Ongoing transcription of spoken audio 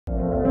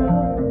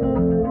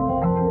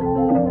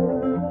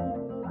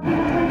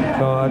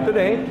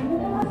Today,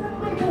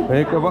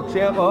 may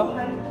kabaksi ako.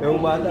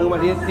 Yung batang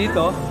maliit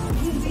dito.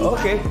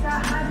 Okay.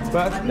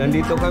 But,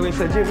 nandito kami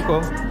sa gym ko.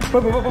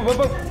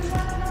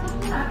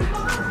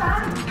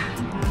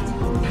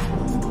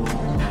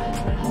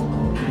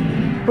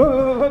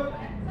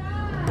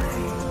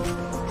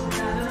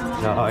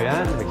 So,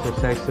 ayan.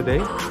 Exercise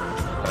today.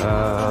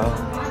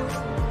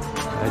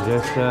 I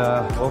just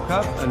woke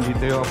up.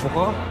 Nandito yung apo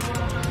ko.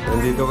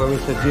 Nandito kami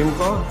sa gym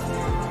ko.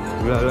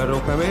 Maglalaro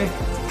kami.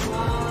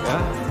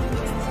 Yeah.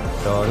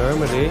 So,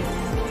 normally,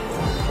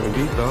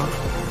 dito,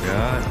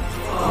 yan.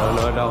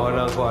 Nanonood ako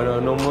ng kung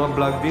ano mga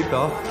vlog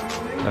dito.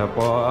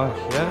 Tapos,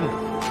 yan.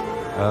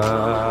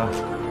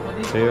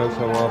 Ito yung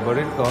sa mga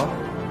baril ko.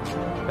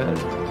 Yan.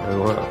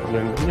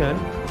 Nandun yan.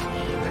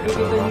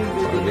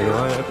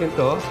 Ginawa natin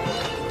to.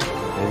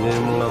 Yan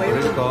yung mga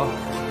baril ko.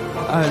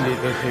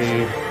 Dito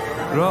si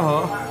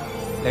Rojo.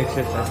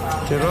 Exercise.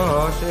 Si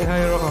Rojo. Say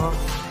hi, Rojo.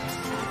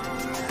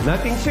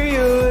 Nothing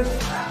serious.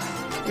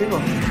 Yun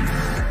mo.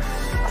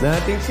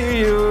 Nothing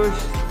serious.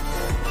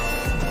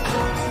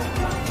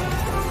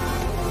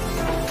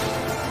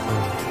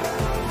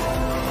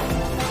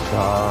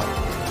 So,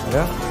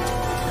 yeah.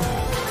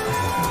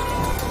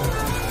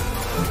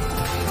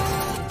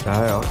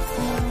 Tayo.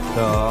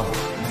 So,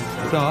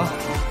 ito.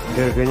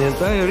 Ganyan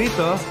tayo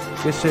rito.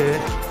 Kasi,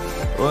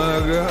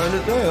 ano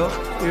tayo.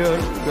 Yun,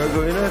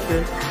 gagawin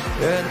natin.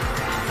 Yan.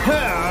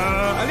 Ha!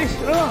 Alis!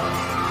 No!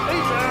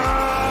 Alis!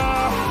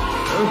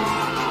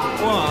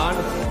 1,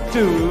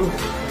 2,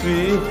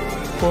 3,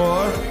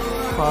 4,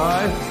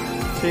 5,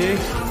 6,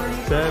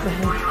 7,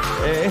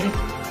 8,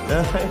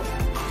 9,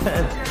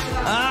 10.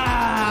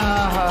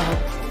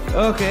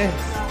 Okay.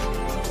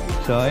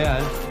 So,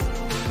 ayan.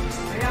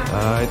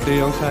 Ito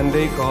yung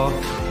Sunday ko.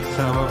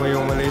 Sama ko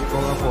yung maliit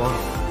kong apo.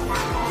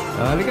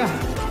 Halika.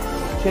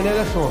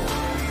 Sinelas mo.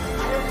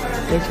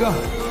 Let's go.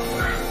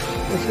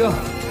 Let's go.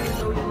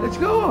 Let's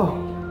go.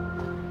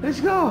 Let's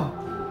go.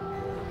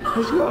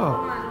 Let's go.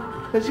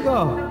 Let's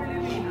go.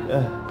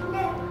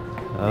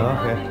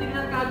 Okay.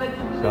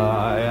 So,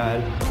 ayan.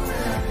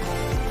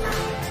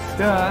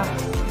 Yeah.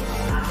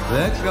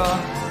 Let's go.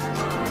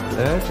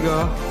 Let's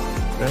go.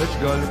 Let's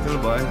go, little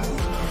boy.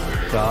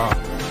 So,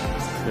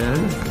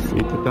 ayan.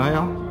 Dito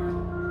tayo.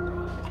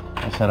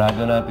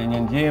 Sarado natin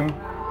yung gym.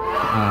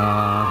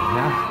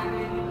 Yeah.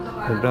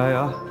 Dito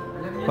tayo.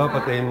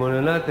 Papatayin muna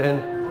natin.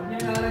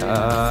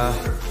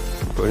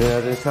 Kunin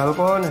natin yung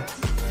cellphone.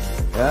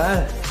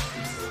 Yan.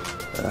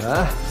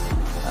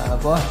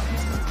 Tapos,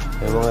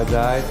 yung mga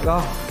diet ko.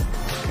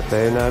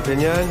 Patayin natin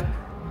yan.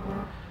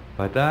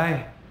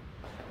 Patay.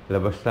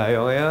 Labas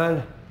tayo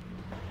ngayon.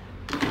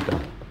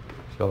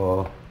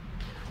 So,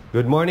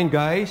 good morning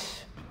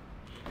guys.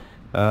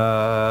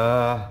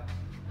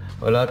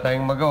 Wala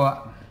tayong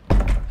magawa.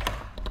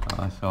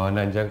 So,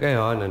 nandyan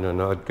kayo.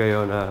 Nanonood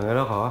kayo ng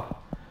ano ko.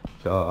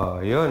 So,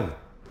 yun.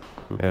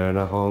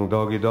 Meron akong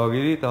doggy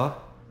dito.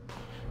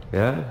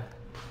 Yan.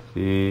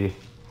 Si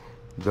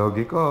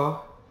doggy ko.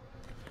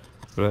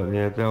 Wala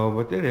niya tayo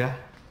botelya.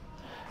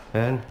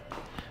 Yan.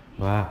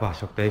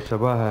 Pasok tayo sa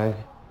bahay.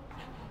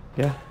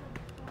 Yan.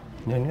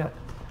 Yan nga.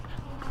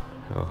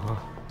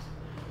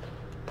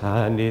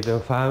 Andito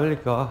ang family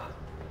ko.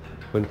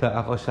 Punta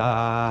ako sa...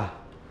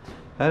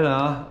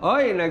 Hello?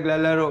 Oy,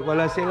 naglalaro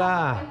pala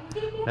sila.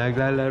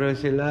 Naglalaro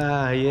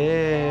sila.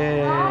 Yay!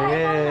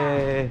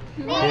 Yay!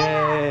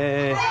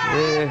 Yay!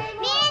 Yay!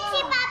 Meron si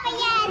Papa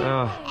yan.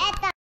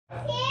 Eto.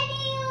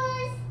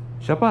 Serious.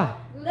 Siya pa?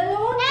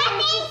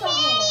 Nothing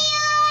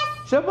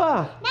serious. Siya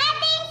pa?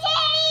 Nothing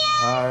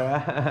serious.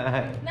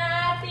 Alright.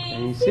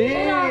 Nothing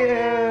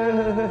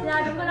serious.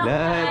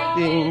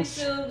 Nothing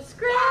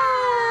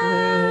subscribe.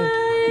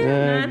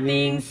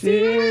 Nothing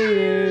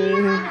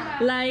serious.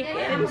 Like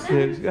and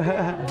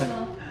subscribe.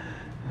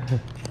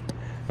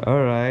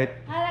 Alright.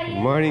 Good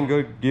morning,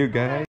 good you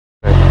guys.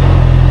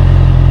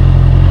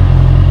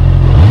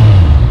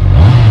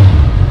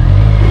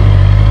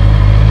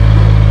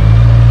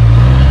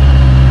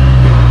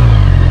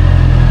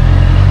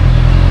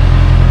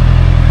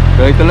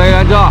 So ito lang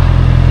yan, Jo.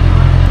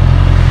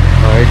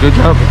 Okay, good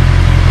job.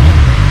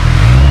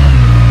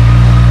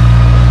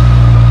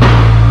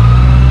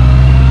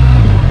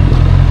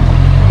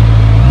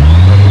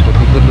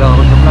 Ikot-ikot lang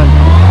ako sa plan.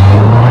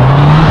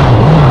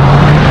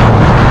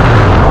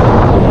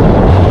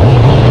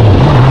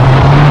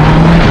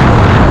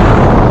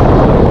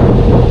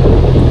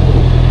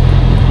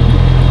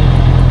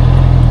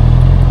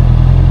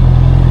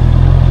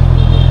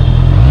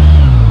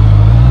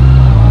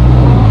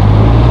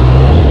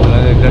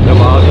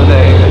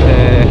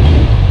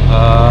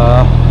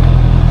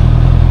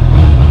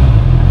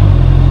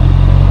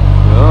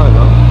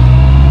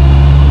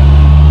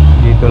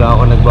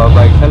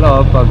 Nagbabike sa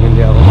loob pag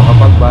hindi ako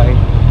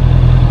makapag-bike.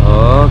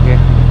 Okay.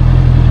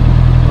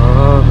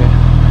 Okay.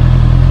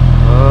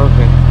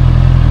 Okay.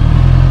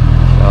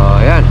 So,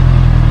 ayan.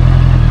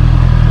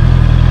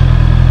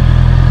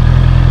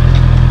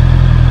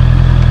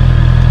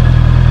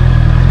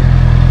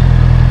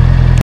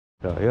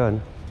 So, ayan.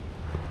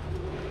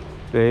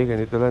 Okay,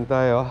 ganito lang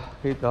tayo.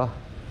 Dito.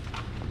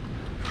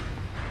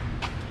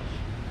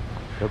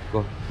 setup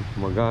ko.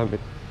 Magamit.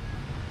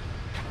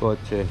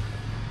 Kotse.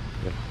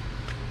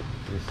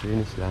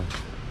 Linis lang.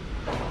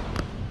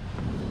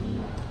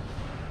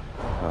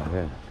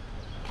 Ayan.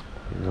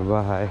 Yung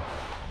bahay.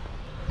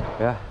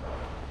 Kaya,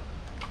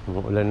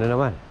 umuulan na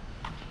naman.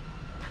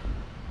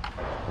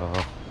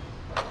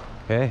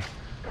 Okay.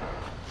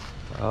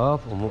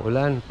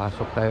 Umuulan.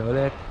 Pasok tayo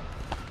ulit.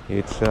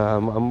 It's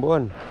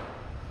maambon.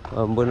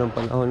 Maambon ang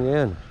panahon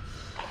ngayon.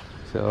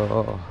 So,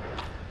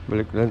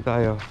 balik lang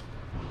tayo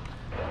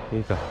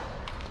dito.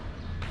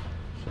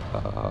 So,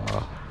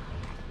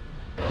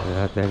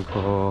 natin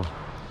ko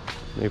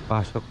may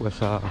pasok ba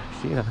sa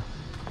opisina.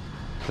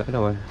 Wala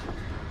naman.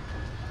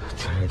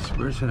 It's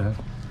personal.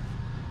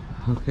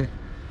 Okay.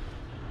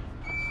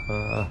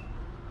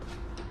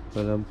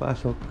 Walang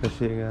pasok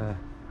kasi nga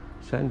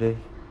Sunday.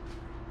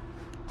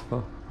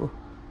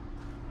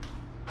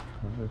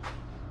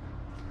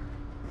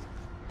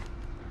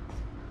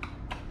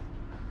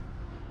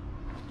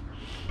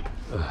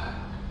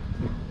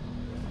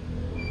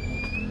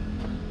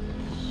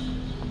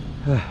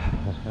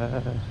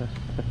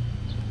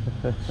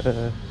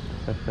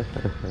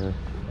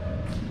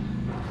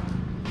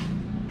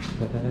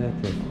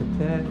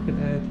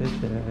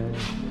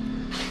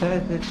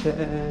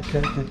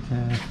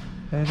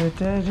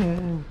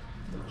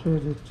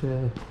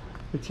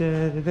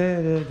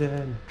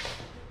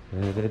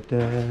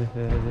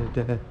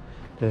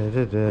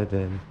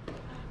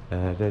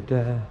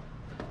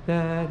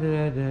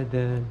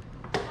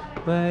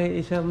 May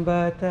isang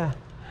bata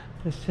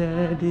sa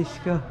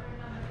disco.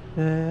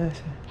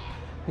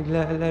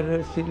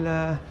 Naglalaro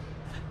sila.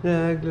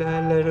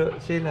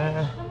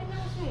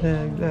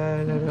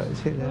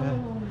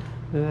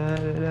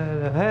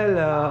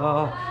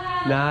 Hello.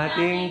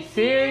 Nothing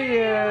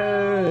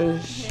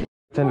serious.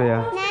 Saan na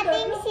yan?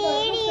 Nothing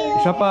serious.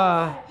 Isa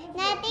pa.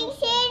 Nothing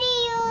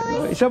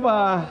serious. Isa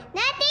pa.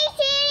 Nothing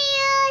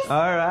serious.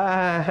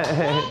 Alright.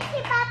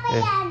 Si Papa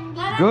yan.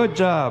 Good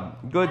job.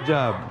 Good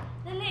job.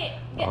 Dali.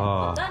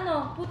 Oh.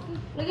 Ano?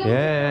 Lagyan mo.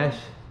 Yes.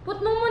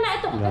 Put mo muna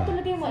ito. Ito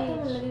lagay mo.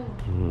 Ito lagay mo.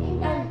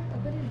 Yan.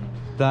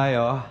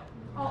 Tayo.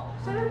 Oh,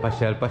 saan?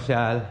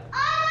 Pasyal.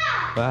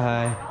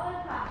 Bye.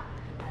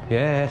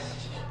 Yes.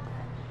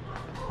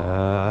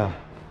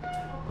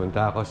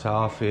 Punta ako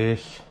sa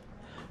office.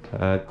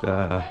 At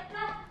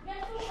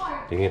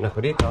tingin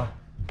ako dito.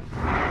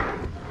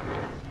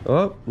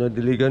 Oh,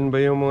 nadiligan ba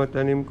yung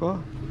mga tanim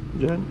ko?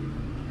 Diyan.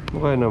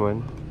 Mukha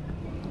naman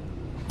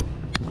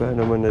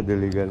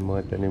nadiligan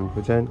mga tanim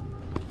ko dyan.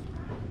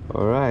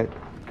 Alright.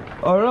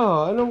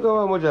 Oro, anong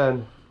gawa mo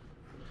dyan?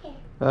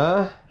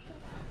 Ha?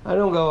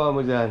 Anong gawa mo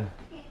dyan?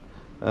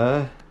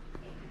 Ha?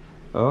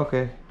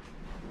 Okay.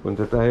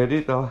 Punta tayo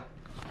dito.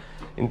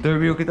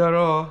 Interview kita,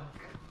 Ro.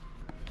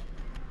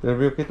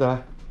 Interview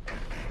kita.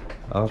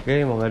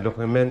 Okay, mga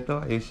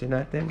dokumento. Ayusin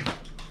natin.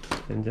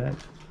 Yan dyan.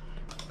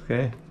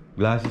 Okay.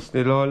 Glasses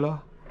ni Lolo.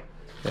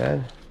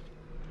 Yan.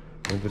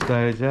 Punta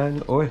tayo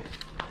dyan. Uy.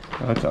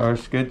 That's our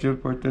schedule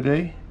for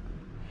today.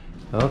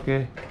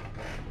 Okay.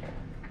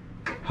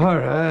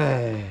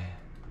 Alright.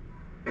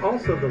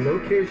 Also the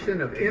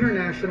location of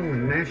international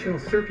and national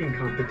surfing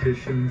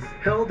competitions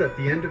held at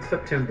the end of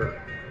September.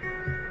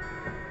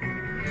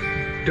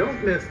 Don't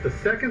miss the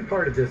second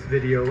part of this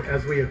video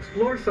as we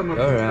explore some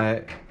of the...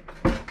 Alright.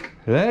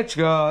 Let's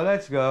go.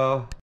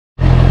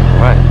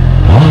 Alright.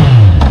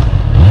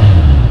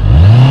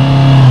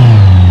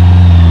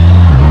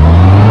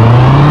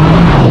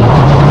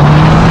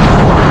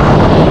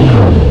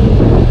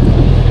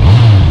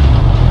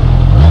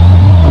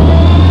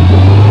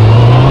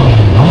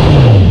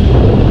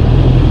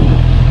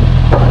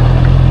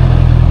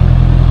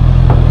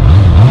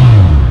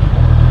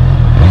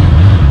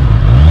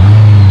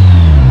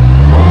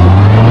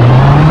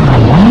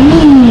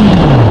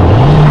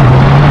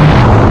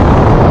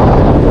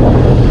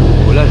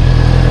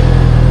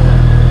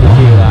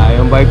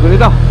 Bike ko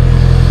dito.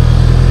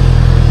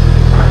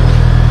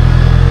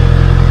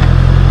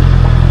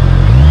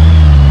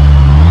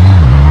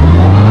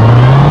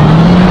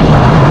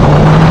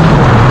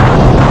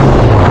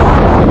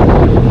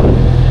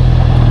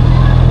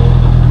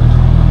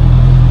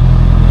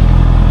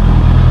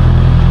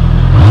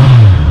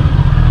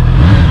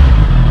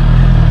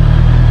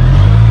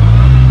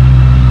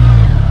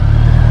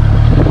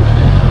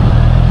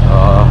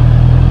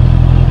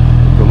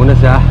 Ito muna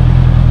siya.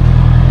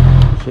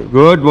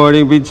 Good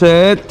morning,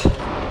 Vincent.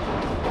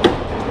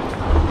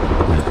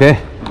 Okay.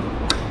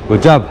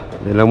 Good job.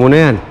 Dala mo na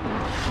yan.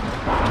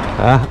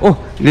 Oh,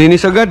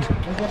 linis agad.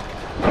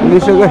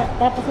 Linis agad.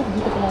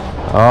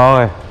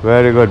 Okay,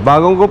 very good.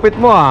 Bagong gupit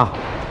mo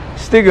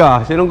Stig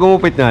Sinong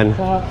gumupit yan?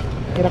 Sa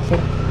Iraq, sir.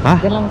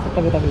 Ha? Diyan lang sa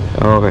tabi-tabi.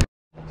 Okay.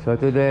 So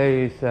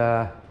today is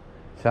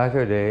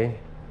Saturday.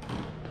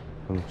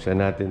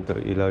 Saan natin to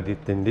ilaw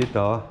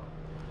dito.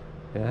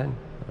 Yan.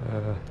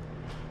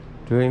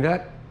 Doing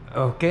that.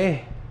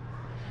 Okay.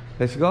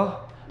 Let's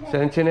go.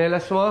 Saan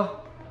tsinelas mo?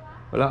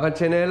 Wala kang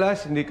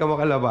tsinelas, hindi ka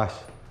makalabas.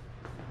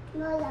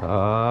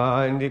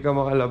 Hindi ka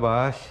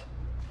makalabas.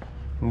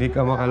 Hindi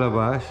ka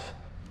makalabas.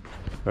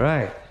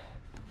 Right.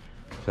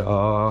 So,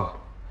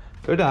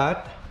 To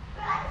that.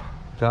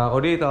 Saka ako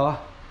dito.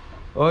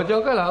 O,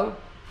 dyan ka lang.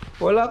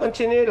 Wala kang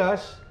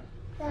tsinelas.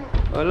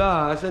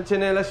 Wala, asan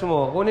tsinelas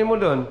mo? Kunin mo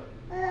dun.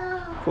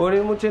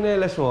 Kunin mo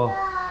tsinelas mo.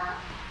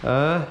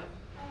 Ha?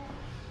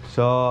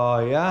 So,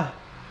 yeah.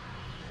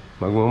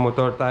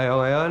 Magmumotor tayo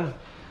ngayon.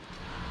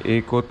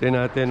 Ikutin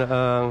natin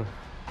ang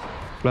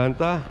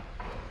planta.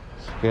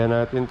 Kaya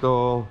natin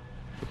to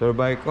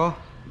motorbike ko.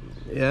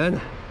 Yan.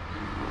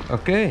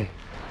 Okay.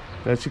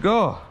 Let's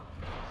go.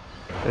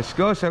 Let's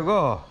go,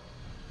 sago.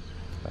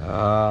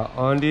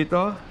 On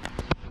dito.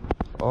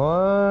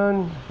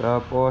 On.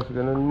 Tapos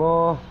ganun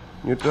mo.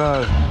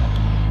 Neutral.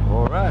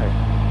 Alright.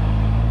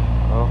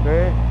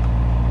 Okay.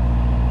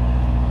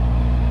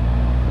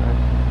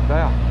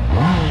 Kaya.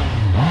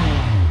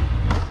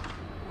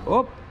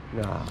 Up.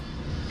 Now.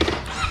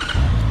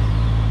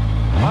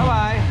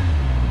 Bye-bye.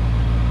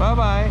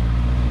 Bye-bye.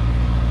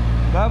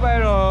 Bye-bye,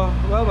 Ro.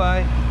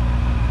 Bye-bye.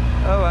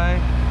 Bye-bye.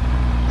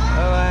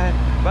 Bye-bye.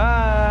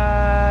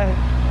 Bye.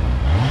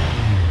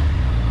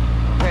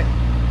 Okay.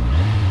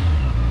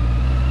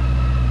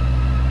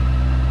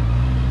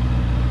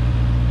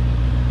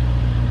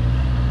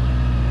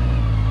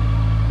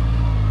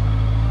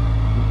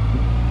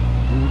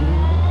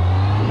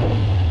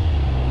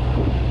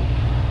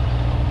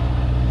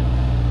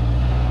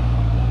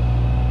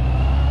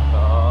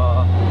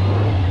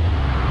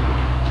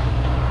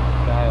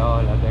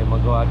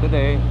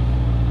 Today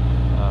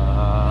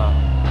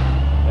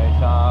tayo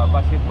sa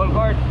basketball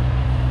court.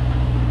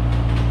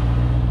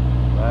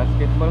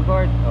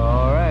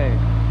 Alright,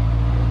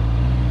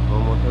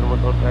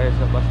 motor tayo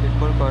sa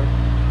basketball court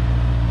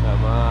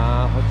sama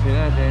kotse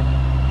natin.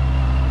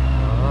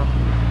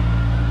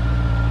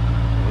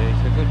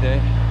 Today's a good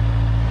day.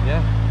 Yeah,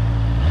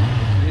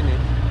 it's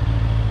finished.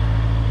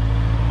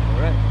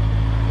 Alright,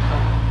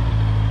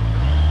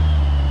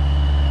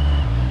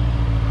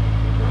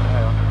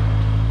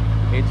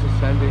 it's a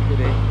Sunday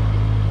today.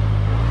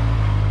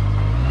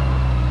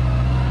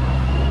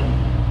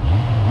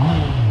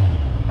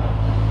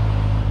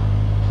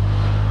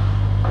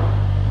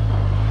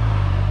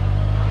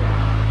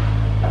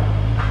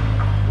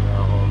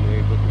 Ako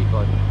may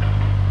ikot-ikot.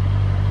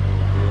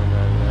 Ito yun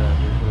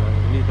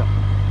ang dito.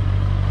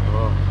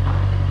 Oo.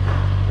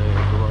 Ito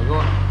yung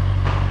gumagawa.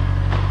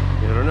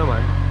 Pero naman,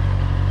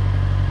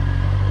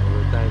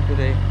 good time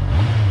today.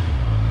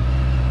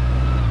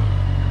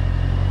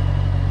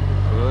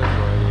 Good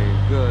morning,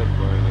 good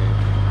morning,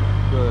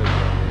 good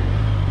morning,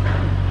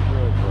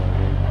 good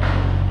morning.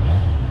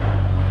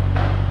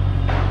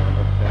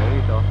 Tapos tayo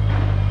dito.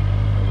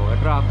 May mga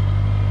truck.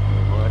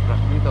 May mga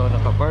truck dito,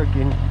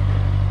 naka-parking.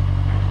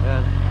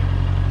 Ayan.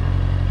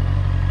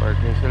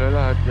 Parking sila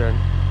lahat dyan.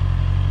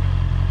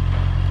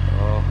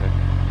 Okay.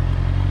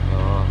 So,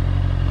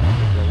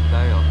 lang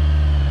tayo.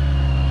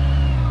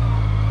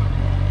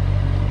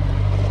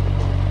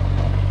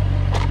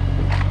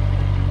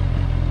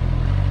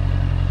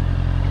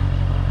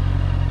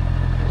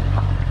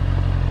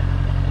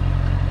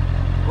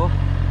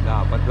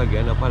 Dapat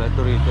lagyan na pala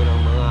ito rito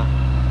ng mga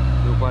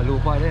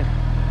lupa-lupa din.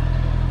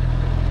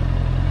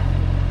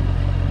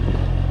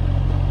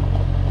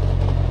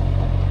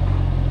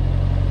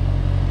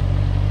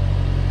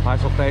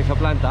 Pasok tayo sa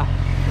planta.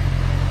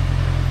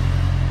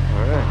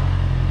 Alright.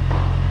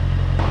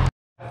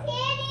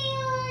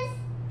 Serious!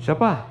 Siya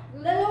pa.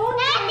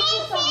 Nothing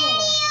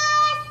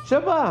serious! Siya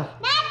pa.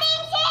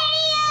 Nothing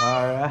serious!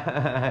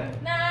 Alright.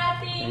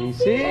 Nothing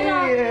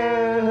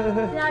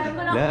serious.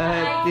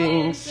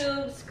 Nothing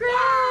subscribe.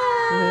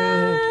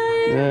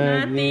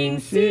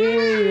 Nothing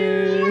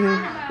serious.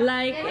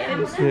 Like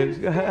and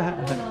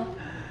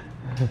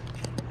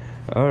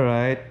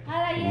Alright.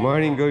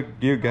 Morning, good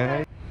you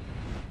guys.